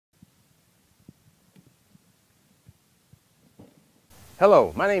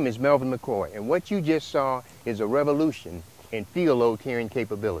Hello, my name is Melvin McCoy, and what you just saw is a revolution in field load carrying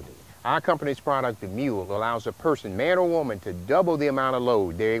capability. Our company's product, the M.U.L.E, allows a person, man or woman, to double the amount of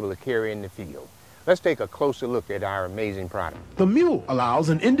load they're able to carry in the field. Let's take a closer look at our amazing product. The M.U.L.E allows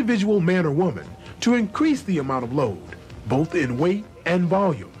an individual man or woman to increase the amount of load, both in weight and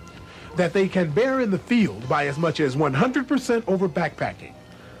volume, that they can bear in the field by as much as 100% over backpacking.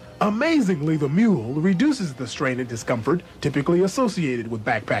 Amazingly, the M.U.L.E reduces the strain and discomfort typically associated with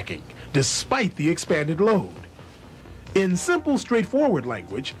backpacking, despite the expanded load. In simple, straightforward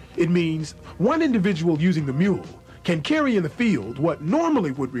language, it means one individual using the M.U.L.E can carry in the field what normally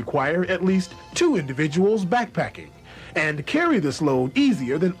would require at least two individuals backpacking, and carry this load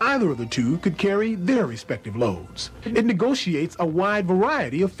easier than either of the two could carry their respective loads. It negotiates a wide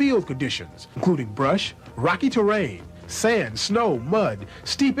variety of field conditions, including brush, rocky terrain, sand, snow, mud,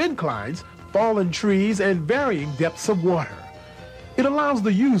 steep inclines, fallen trees, and varying depths of water. It allows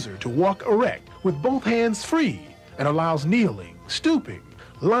the user to walk erect with both hands free and allows kneeling, stooping,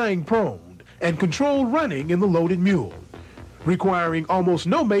 lying prone, and controlled running in the loaded M.U.L.E. Requiring almost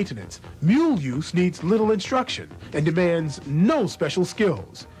no maintenance, M.U.L.E use needs little instruction and demands no special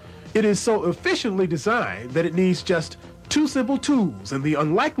skills. It is so efficiently designed that it needs just two simple tools in the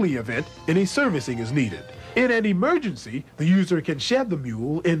unlikely event any servicing is needed. In an emergency, the user can shed the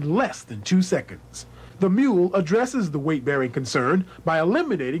M.U.L.E in less than 2 seconds. The M.U.L.E addresses the weight-bearing concern by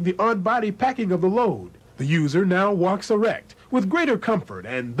eliminating the on-body packing of the load. The user now walks erect with greater comfort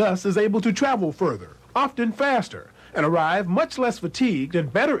and thus is able to travel further, often faster, and arrive much less fatigued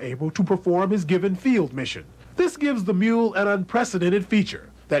and better able to perform his given field mission. This gives the M.U.L.E an unprecedented feature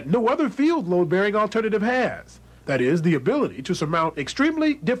that no other field load-bearing alternative has. That is, the ability to surmount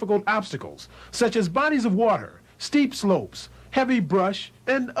extremely difficult obstacles, such as bodies of water, steep slopes, heavy brush,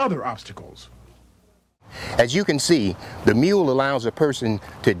 and other obstacles. As you can see, the M.U.L.E allows a person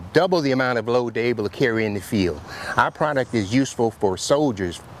to double the amount of load they're able to carry in the field. Our product is useful for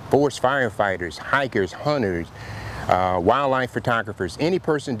soldiers, forest firefighters, hikers, hunters, wildlife photographers, any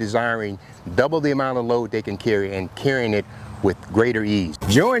person desiring double the amount of load they can carry and carrying it with greater ease.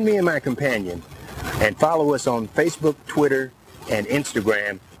 Join me and my companion and follow us on Facebook, Twitter, and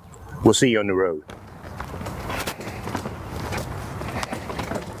Instagram. We'll see you on the road.